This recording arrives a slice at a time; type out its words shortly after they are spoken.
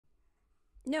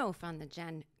No Fun, the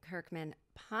Jen Kirkman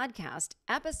podcast,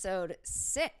 episode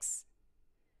 6.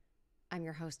 I'm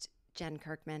your host, Jen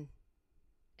Kirkman,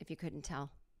 if you couldn't tell.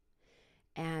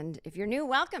 And if you're new,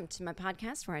 welcome to my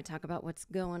podcast where I talk about what's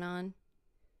going on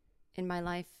in my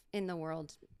life, in the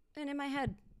world, and in my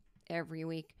head every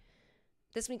week.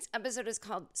 This week's episode is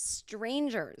called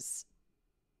Strangers.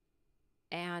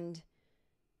 And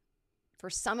for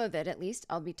some of it, at least,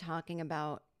 I'll be talking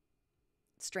about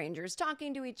strangers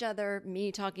talking to each other,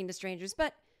 me talking to strangers,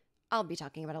 but I'll be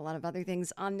talking about a lot of other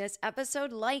things on this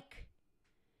episode, like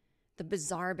the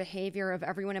bizarre behavior of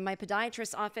everyone in my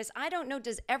podiatrist's office. I don't know,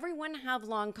 does everyone have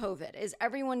long COVID? Is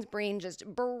everyone's brain just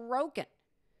broken?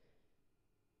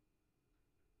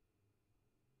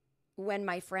 When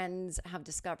my friends have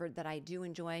discovered that I do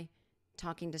enjoy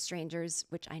talking to strangers,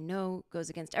 which I know goes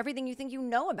against everything you think you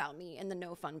know about me in the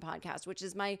No Fun podcast, which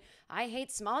is my I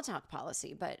hate small talk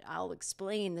policy, but I'll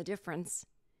explain the difference.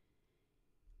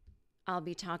 I'll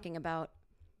be talking about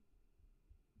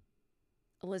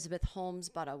Elizabeth Holmes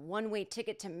bought a one-way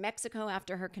ticket to Mexico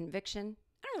after her conviction.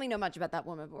 I don't really know much about that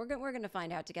woman, but we're going to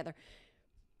find out together.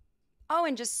 Oh,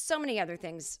 and just so many other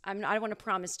things. I don't want to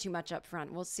promise too much up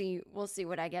front. We'll see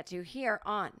what I get to here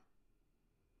on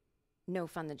No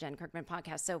Fun, the Jen Kirkman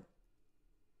podcast. So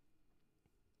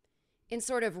in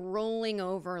sort of rolling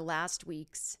over last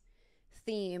week's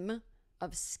theme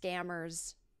of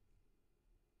scammers,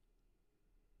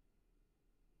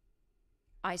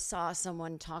 I saw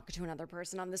someone talk to another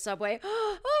person on the subway.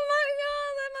 Oh my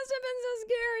God, that must have been so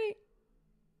scary.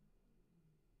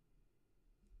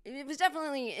 It was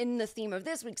definitely in the theme of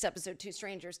this week's episode, two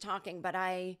strangers talking, but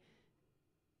I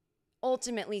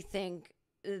ultimately think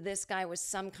this guy was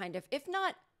some kind of, if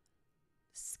not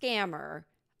scammer,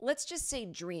 let's just say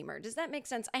dreamer. Does that make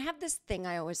sense? I have this thing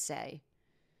I always say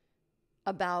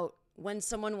about when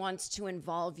someone wants to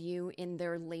involve you in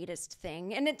their latest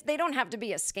thing, and they don't have to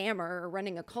be a scammer or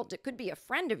running a cult. It could be a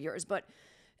friend of yours,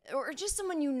 or just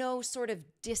someone you know sort of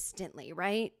distantly,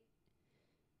 right?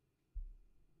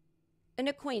 An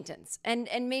acquaintance, and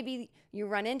maybe you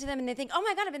run into them and they think, oh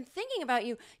my God, I've been thinking about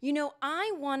you. You know,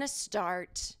 I want to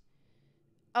start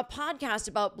a podcast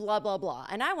about blah, blah, blah,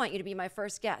 and I want you to be my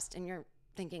first guest. And you're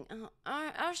thinking,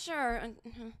 oh sure.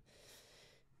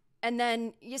 And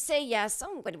then you say yes.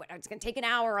 Oh, it's going to take an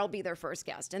hour. I'll be their first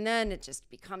guest. And then it just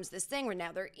becomes this thing where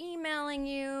now they're emailing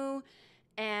you.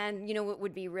 And, you know, what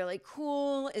would be really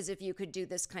cool is if you could do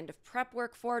this kind of prep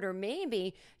work for it, or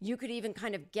maybe you could even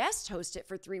kind of guest host it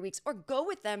for 3 weeks or go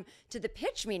with them to the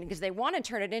pitch meeting because they want to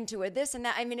turn it into a this and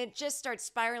that. I mean, it just starts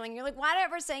spiraling. You're like,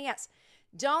 whatever, say yes.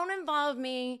 Don't involve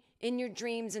me in your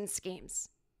dreams and schemes.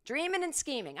 Dreaming and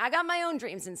scheming. I got my own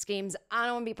dreams and schemes. I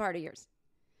don't want to be part of yours.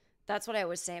 That's what I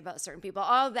always say about certain people.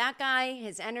 Oh, that guy,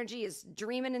 his energy is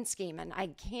dreaming and scheming. I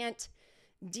can't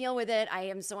deal with it. I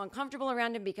am so uncomfortable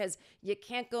around him because you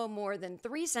can't go more than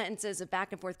 3 sentences of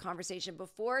back and forth conversation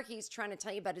before he's trying to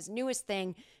tell you about his newest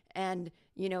thing. And,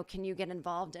 you know, can you get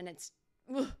involved? And it's,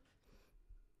 ugh.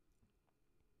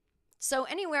 So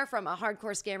anywhere from a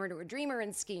hardcore scammer to a dreamer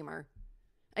and schemer.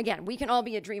 Again, we can all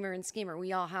be a dreamer and schemer.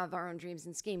 We all have our own dreams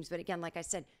and schemes. But again, like I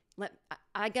said,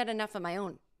 I got enough of my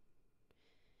own.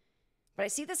 But I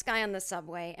see this guy on the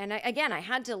subway, and I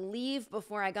had to leave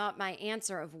before I got my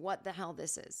answer of what the hell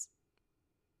this is.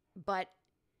 But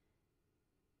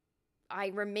I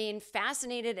remain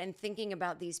fascinated and thinking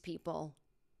about these people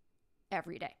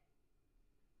every day.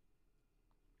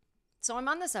 So I'm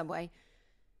on the subway.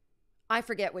 I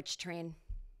forget which train,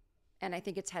 and I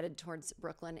think it's headed towards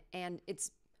Brooklyn, and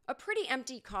it's a pretty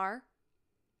empty car.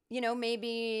 You know,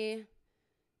 maybe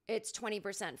it's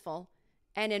 20% full.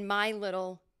 And in my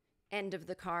little end of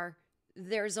the car,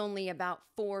 there's only about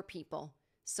 4 people.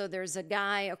 So there's a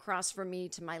guy across from me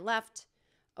to my left,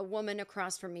 a woman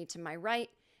across from me to my right,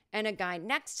 and a guy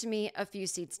next to me a few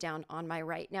seats down on my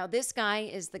right. Now, this guy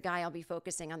is the guy I'll be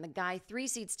focusing on, the guy 3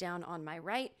 seats down on my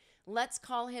right. Let's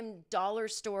call him Dollar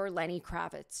Store Lenny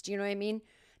Kravitz. Do you know what I mean?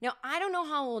 Now, I don't know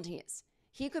how old he is.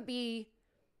 He could be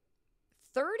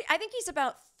 30. I think he's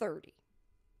about 30.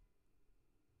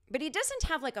 But he doesn't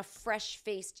have like a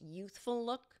fresh-faced, youthful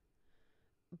look.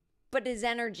 But his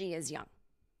energy is young.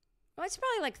 Well, he's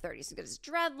probably like 30. He's got his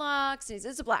dreadlocks.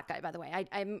 He's a black guy, by the way.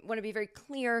 I want to be very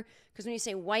clear because when you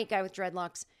say white guy with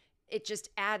dreadlocks, it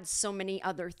just adds so many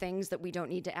other things that we don't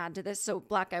need to add to this. So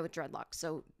black guy with dreadlocks.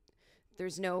 So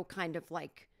there's no kind of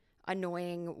like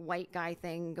annoying white guy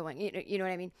thing going, you know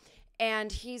what I mean? And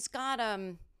he's got, I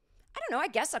don't know, I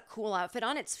guess a cool outfit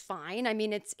on. It's fine. I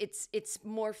mean, it's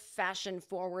more fashion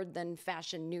forward than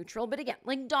fashion neutral. But again,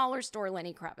 like Dollar Store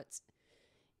Lenny Kravitz.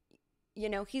 You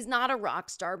know, he's not a rock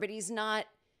star, but he's not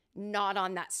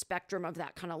on that spectrum of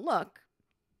that kind of look.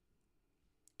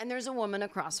 And there's a woman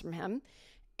across from him.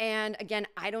 And again,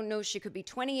 I don't know. She could be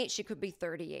 28. She could be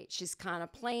 38. She's kind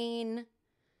of plain.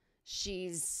 We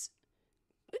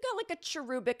got like a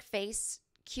cherubic face.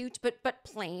 Cute, but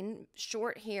plain.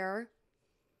 Short hair.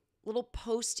 Little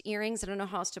post earrings. I don't know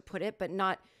how else to put it, but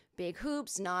not big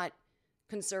hoops, not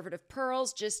conservative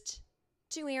pearls. Just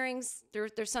 2 earrings.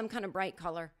 There's some kind of bright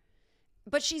color.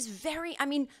 But she's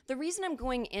the reason I'm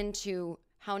going into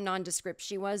how nondescript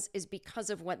she was is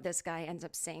because of what this guy ends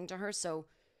up saying to her. So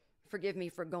forgive me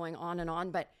for going on and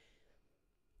on, but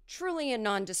truly a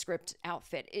nondescript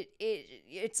outfit.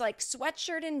 It's like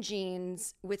sweatshirt and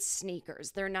jeans with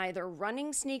sneakers. They're neither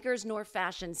running sneakers nor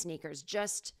fashion sneakers,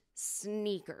 just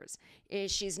sneakers.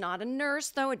 She's not a nurse,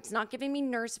 though. It's not giving me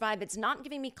nurse vibe. It's not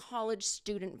giving me college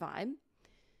student vibe.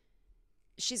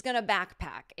 She's got a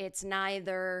backpack. It's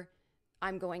neither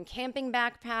I'm going camping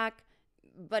backpack,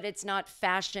 but it's not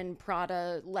fashion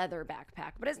Prada leather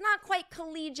backpack. But it's not quite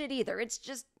collegiate either. It's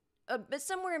just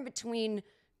somewhere in between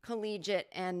collegiate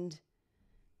and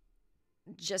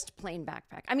just plain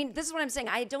backpack. I mean, this is what I'm saying.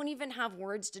 I don't even have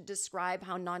words to describe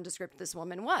how nondescript this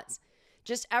woman was.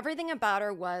 Just everything about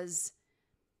her was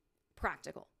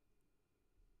practical.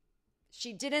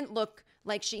 She didn't look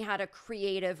like she had a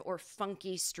creative or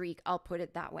funky streak, I'll put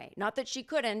it that way. Not that she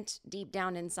couldn't deep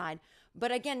down inside.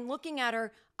 But again, looking at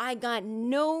her, I got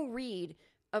no read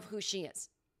of who she is.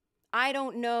 I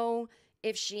don't know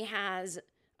if she has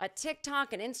a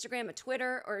TikTok, an Instagram, a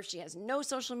Twitter, or if she has no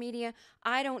social media.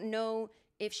 I don't know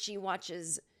if she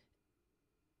watches,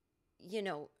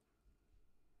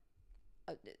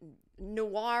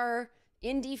 noir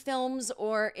indie films,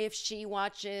 or if she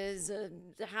watches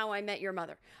How I Met Your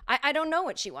Mother. I don't know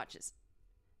what she watches.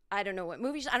 I don't know what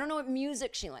movies, I don't know what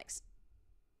music she likes.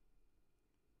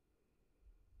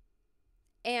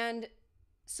 And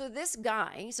so this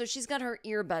guy, so she's got her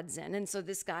earbuds in, and so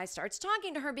this guy starts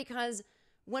talking to her because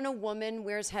when a woman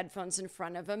wears headphones in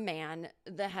front of a man,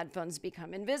 the headphones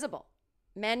become invisible.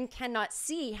 Men cannot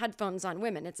see headphones on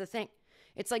women. It's a thing.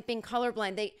 It's like being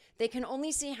colorblind. They can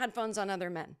only see headphones on other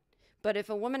men. But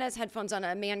if a woman has headphones on,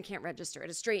 a man can't register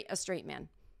it, a straight man.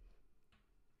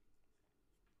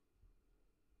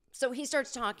 So he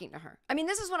starts talking to her. I mean,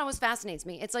 this is what always fascinates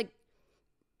me. It's like,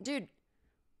 dude,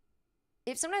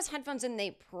 if someone has headphones in,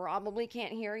 they probably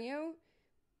can't hear you.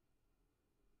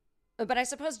 But I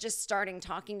suppose just starting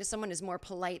talking to someone is more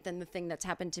polite than the thing that's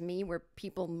happened to me where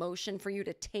people motion for you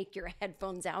to take your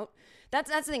headphones out. That's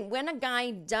the thing. When a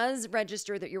guy does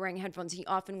register that you're wearing headphones, he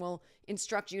often will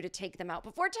instruct you to take them out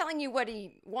before telling you what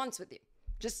he wants with you.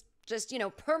 Just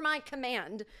per my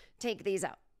command, take these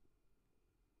out.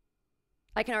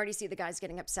 I can already see the guys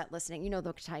getting upset listening. You know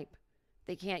the type.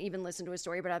 They can't even listen to a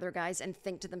story about other guys and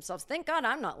think to themselves, thank God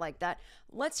I'm not like that.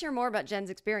 Let's hear more about Jen's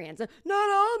experience. Not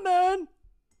all men.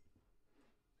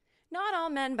 Not all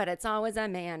men, but it's always a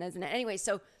man, isn't it? Anyway,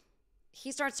 so he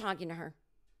starts talking to her.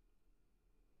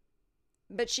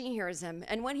 But she hears him.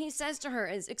 And what he says to her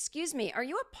is, excuse me, are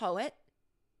you a poet?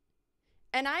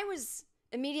 And I was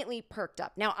immediately perked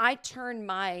up. Now, I turn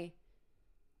my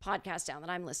podcast down that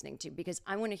I'm listening to because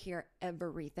I want to hear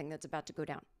everything that's about to go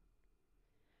down.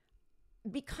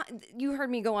 Because you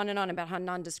heard me go on and on about how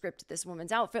nondescript this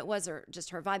woman's outfit was or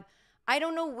just her vibe. I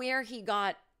don't know where he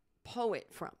got poet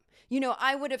from.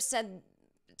 I would have said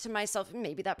to myself,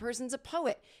 maybe that person's a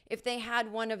poet if they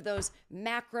had one of those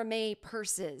macrame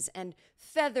purses and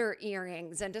feather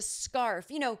earrings and a scarf.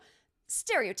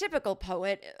 Stereotypical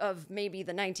poet of maybe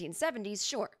the 1970s,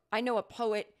 sure. I know a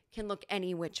poet can look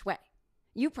any which way.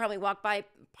 You probably walk by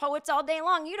poets all day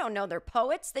long. You don't know they're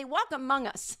poets. They walk among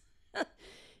us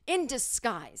in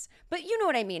disguise. But you know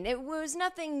what I mean. It was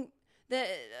nothing that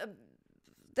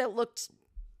looked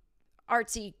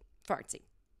artsy-fartsy.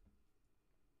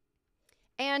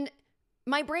 And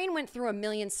my brain went through a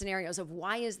million scenarios of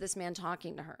why is this man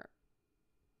talking to her?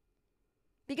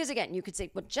 Because again, you could say,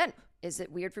 well, Jen, is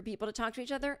it weird for people to talk to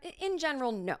each other? In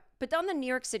general, no. But on the New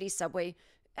York City subway,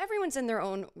 everyone's in their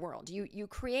own world. You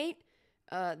create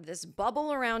this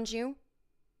bubble around you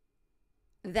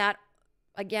that,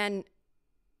 again,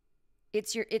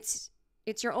 it's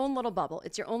your own little bubble.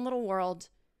 It's your own little world.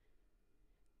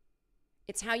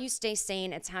 It's how you stay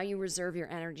sane. It's how you reserve your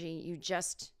energy. You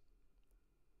just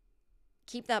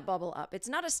keep that bubble up. It's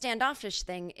not a standoffish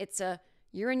thing. It's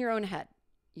you're in your own head.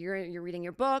 You're reading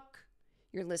your book.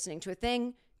 You're listening to a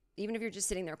thing. Even if you're just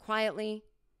sitting there quietly,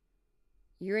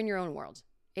 you're in your own world.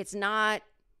 It's not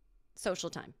social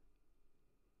time.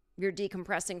 You're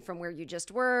decompressing from where you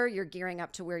just were. You're gearing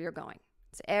up to where you're going.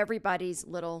 It's everybody's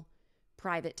little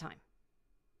private time.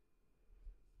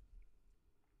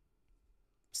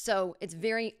 So it's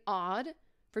very odd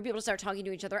for people to start talking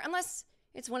to each other unless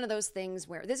it's one of those things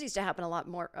where this used to happen a lot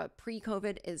more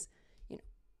pre-COVID is, you know,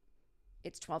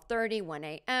 it's 12:30, 1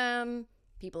 a.m.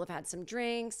 People have had some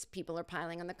drinks. People are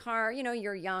piling in the car. You know,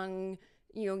 you're young.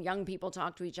 You know, young people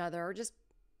talk to each other or just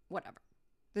whatever.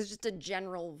 There's just a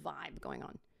general vibe going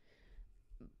on.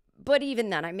 But even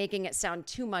then, I'm making it sound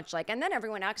too much like, and then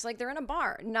everyone acts like they're in a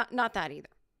bar. Not that either.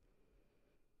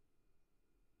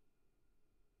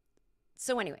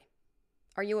 So anyway,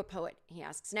 are you a poet? He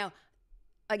asks. Now,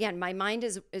 again, my mind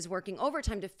is working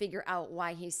overtime to figure out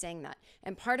why he's saying that.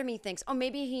 And part of me thinks, oh,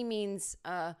 maybe he means,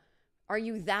 are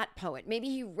you that poet? Maybe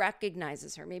he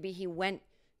recognizes her. Maybe he went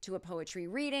to a poetry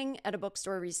reading at a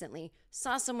bookstore recently,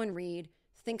 saw someone read,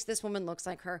 thinks this woman looks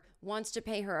like her, wants to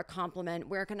pay her a compliment.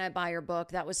 Where can I buy your book?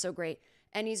 That was so great.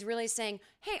 And he's really saying,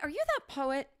 hey, are you that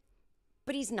poet?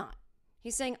 But he's not.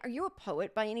 He's saying, are you a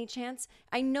poet by any chance?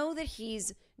 I know that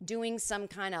he's doing some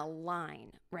kind of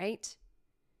line, right?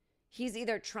 He's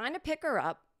either trying to pick her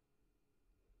up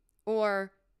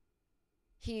or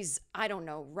he's, I don't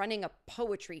know, running a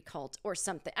poetry cult or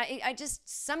something. I just,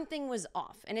 something was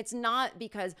off. And it's not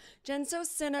because Jen's so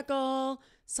cynical.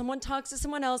 Someone talks to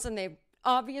someone else and they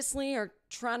obviously are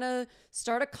trying to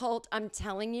start a cult. I'm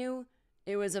telling you,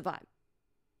 it was a vibe.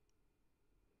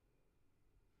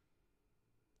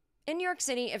 In New York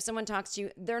City, if someone talks to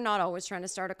you, they're not always trying to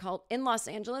start a cult. In Los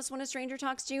Angeles, when a stranger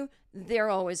talks to you, they're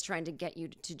always trying to get you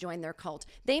to join their cult.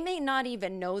 They may not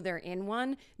even know they're in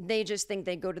one. They just think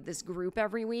they go to this group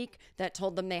every week that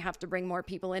told them they have to bring more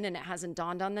people in and it hasn't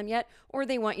dawned on them yet. Or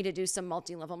they want you to do some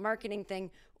multi-level marketing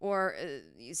thing or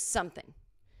something.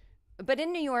 But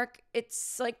in New York,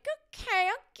 it's like, okay,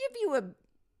 I'll give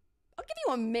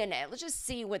you a minute. Let's just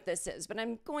see what this is. But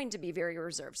I'm going to be very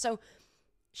reserved. So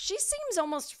she seems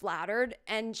almost flattered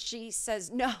and she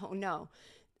says, no.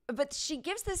 But she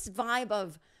gives this vibe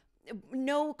of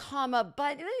no comma,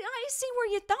 but I see where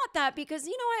you thought that because,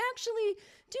 you know, I actually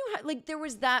do like there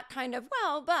was that kind of,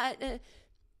 well, but,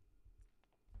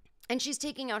 and she's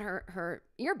taking out her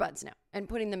earbuds now and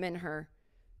putting them in her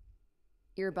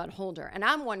earbud holder. And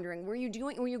I'm wondering, were you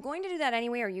going to do that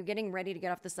anyway? Are you getting ready to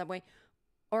get off the subway?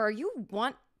 Or are you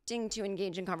wanting to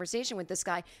engage in conversation with this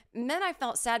guy? And then I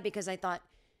felt sad because I thought,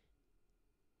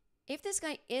 if this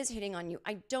guy is hitting on you,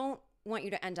 I don't want you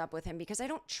to end up with him because I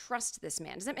don't trust this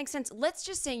man. Does that make sense? Let's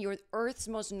just say you're Earth's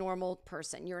most normal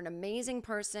person. You're an amazing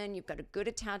person. You've got a good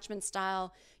attachment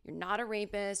style. You're not a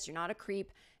rapist. You're not a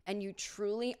creep. And you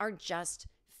truly are just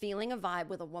feeling a vibe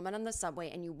with a woman on the subway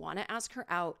and you want to ask her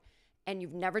out and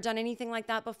you've never done anything like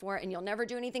that before and you'll never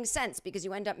do anything since because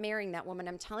you end up marrying that woman.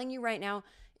 I'm telling you right now,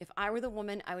 if I were the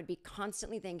woman, I would be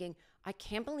constantly thinking, I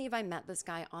can't believe I met this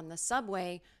guy on the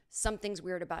subway. Something's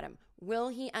weird about him. Will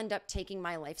he end up taking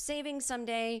my life savings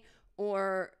someday?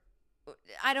 Or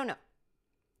I don't know.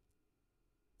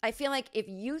 I feel like if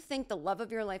you think the love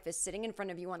of your life is sitting in front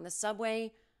of you on the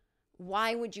subway,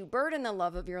 why would you burden the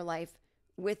love of your life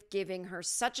with giving her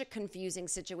such a confusing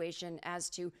situation as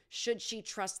to should she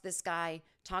trust this guy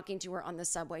talking to her on the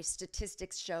subway?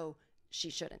 Statistics show she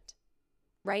shouldn't,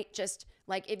 right? Just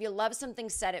like if you love something,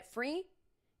 set it free.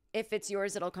 If it's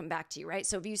yours, it'll come back to you, right?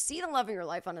 So if you see the love of your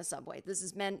life on a subway, this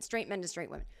is men to straight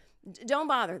women, don't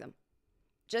bother them.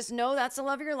 Just know that's the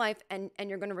love of your life and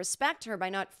you're going to respect her by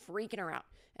not freaking her out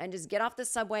and just get off the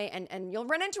subway and you'll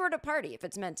run into her at a party if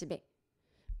it's meant to be.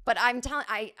 But I'm telling,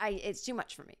 it's too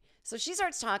much for me. So she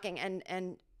starts talking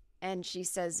and she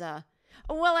says,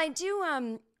 well, I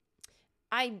do,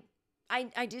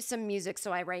 I do some music,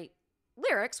 so I write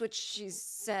lyrics, which she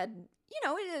said, you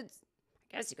know, it's,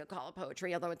 I guess you could call it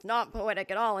poetry, although it's not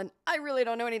poetic at all. And I really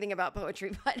don't know anything about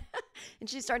poetry, but, and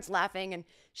she starts laughing and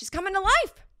she's coming to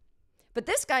life. But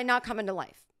this guy not coming to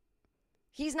life.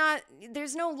 He's not,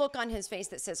 there's no look on his face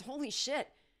that says, holy shit,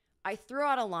 I threw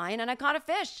out a line and I caught a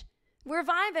fish. We're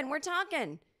vibing, we're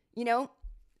talking, you know.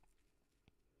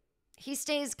 He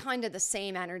stays kind of the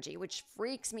same energy, which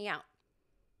freaks me out.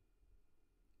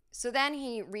 So then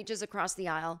he reaches across the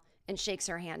aisle and shakes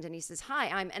her hand and he says, hi,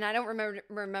 and I don't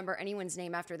remember anyone's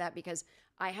name after that because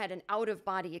I had an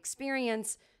out-of-body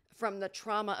experience from the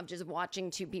trauma of just watching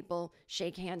two people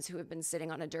shake hands who have been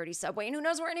sitting on a dirty subway and who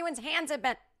knows where anyone's hands have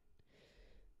been.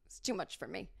 It's too much for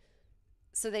me.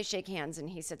 So they shake hands and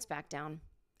he sits back down.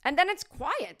 And then it's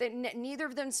quiet. Neither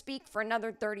of them speak for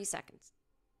another 30 seconds.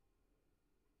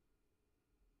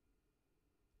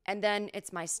 And then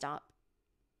it's my stop.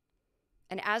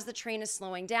 And as the train is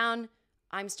slowing down,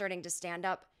 I'm starting to stand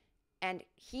up. And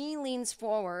he leans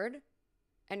forward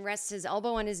and rests his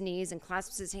elbow on his knees and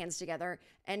clasps his hands together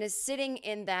and is sitting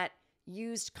in that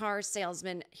used car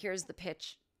salesman, here's the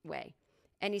pitch way.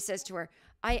 And he says to her,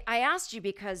 I asked you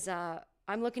because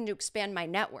I'm looking to expand my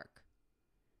network.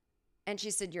 And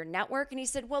she said, your network? And he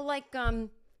said, well, like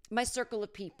my circle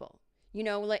of people. You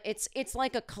know, like it's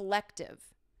like a collective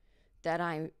that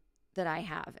I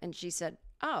have. And she said,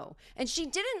 oh. And she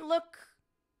didn't look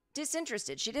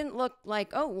disinterested. She didn't look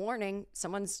like, oh, warning,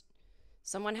 someone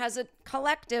has a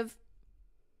collective.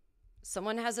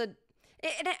 Someone has a.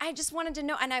 And I just wanted to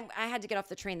know, and I had to get off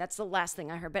the train. That's the last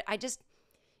thing I heard. But I just,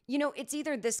 you know, it's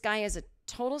either this guy is a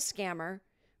total scammer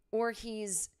or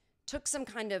he's took some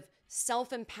kind of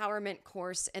self-empowerment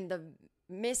course and the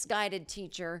misguided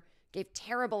teacher gave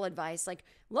terrible advice. Like,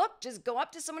 look, just go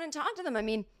up to someone and talk to them. I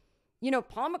mean, you know,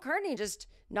 Paul McCartney just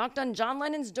knocked on John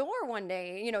Lennon's door one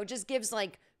day, you know, just gives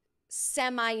like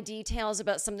semi-details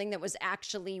about something that was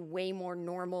actually way more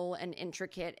normal and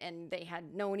intricate, and they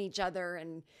had known each other,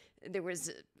 and there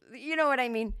was, you know what I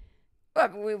mean?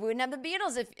 But we wouldn't have the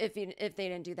Beatles if they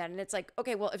didn't do that. And it's like,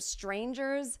 okay, well, if a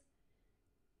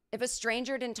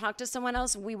stranger didn't talk to someone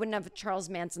else, we wouldn't have Charles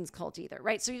Manson's cult either,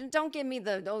 right? So you don't give me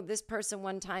this person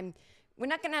one time. We're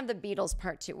not going to have the Beatles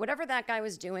part 2. Whatever that guy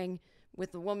was doing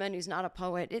with the woman who's not a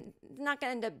poet, it's not going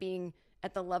to end up being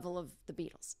at the level of the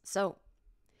Beatles. So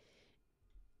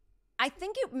I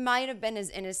think it might have been as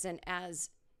innocent as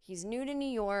he's new to New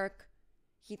York.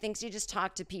 He thinks you just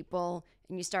talk to people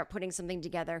and you start putting something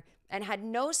together, and had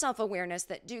no self-awareness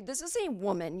that, dude, this is a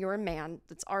woman, you're a man.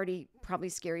 That's already probably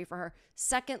scary for her.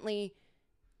 Secondly,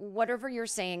 whatever you're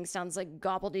saying sounds like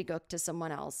gobbledygook to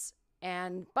someone else.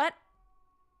 And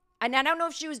I don't know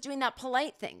if she was doing that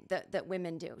polite thing that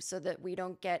women do so that we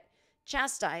don't get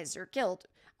chastised or killed.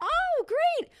 Oh,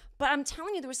 great. But I'm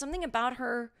telling you, there was something about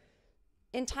her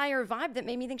entire vibe that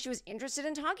made me think she was interested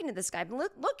in talking to this guy.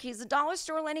 But look, he's a dollar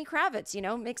store Lenny Kravitz, you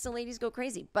know, makes the ladies go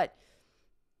crazy. But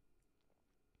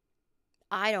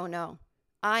I don't know.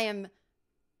 I am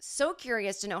so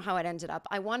curious to know how it ended up.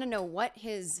 I want to know what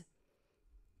his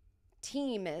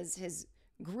team is, his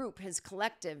group, his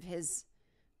collective, his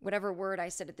whatever word I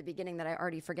said at the beginning that I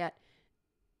already forget.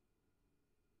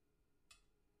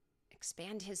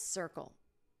 Expand his circle.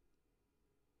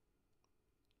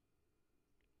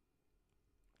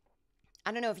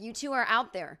 I don't know if you two are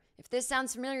out there. If this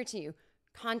sounds familiar to you,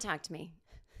 contact me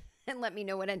and let me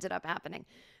know what ended up happening.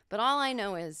 But all I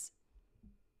know is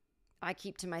I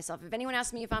keep to myself. If anyone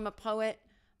asks me if I'm a poet,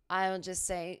 I'll just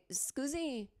say,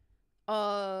 scusi,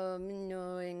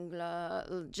 no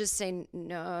English. Just say,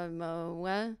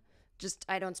 no, just,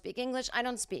 I don't speak English. I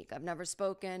don't speak. I've never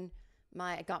spoken.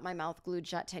 I got my mouth glued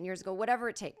shut 10 years ago. Whatever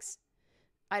it takes.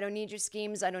 I don't need your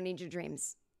schemes. I don't need your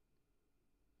dreams.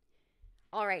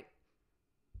 All right.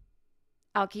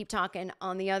 I'll keep talking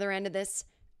on the other end of this.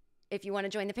 If you want to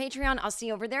join the Patreon, I'll see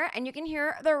you over there, and you can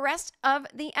hear the rest of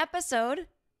the episode.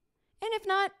 And if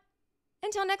not,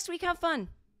 until next week, have fun.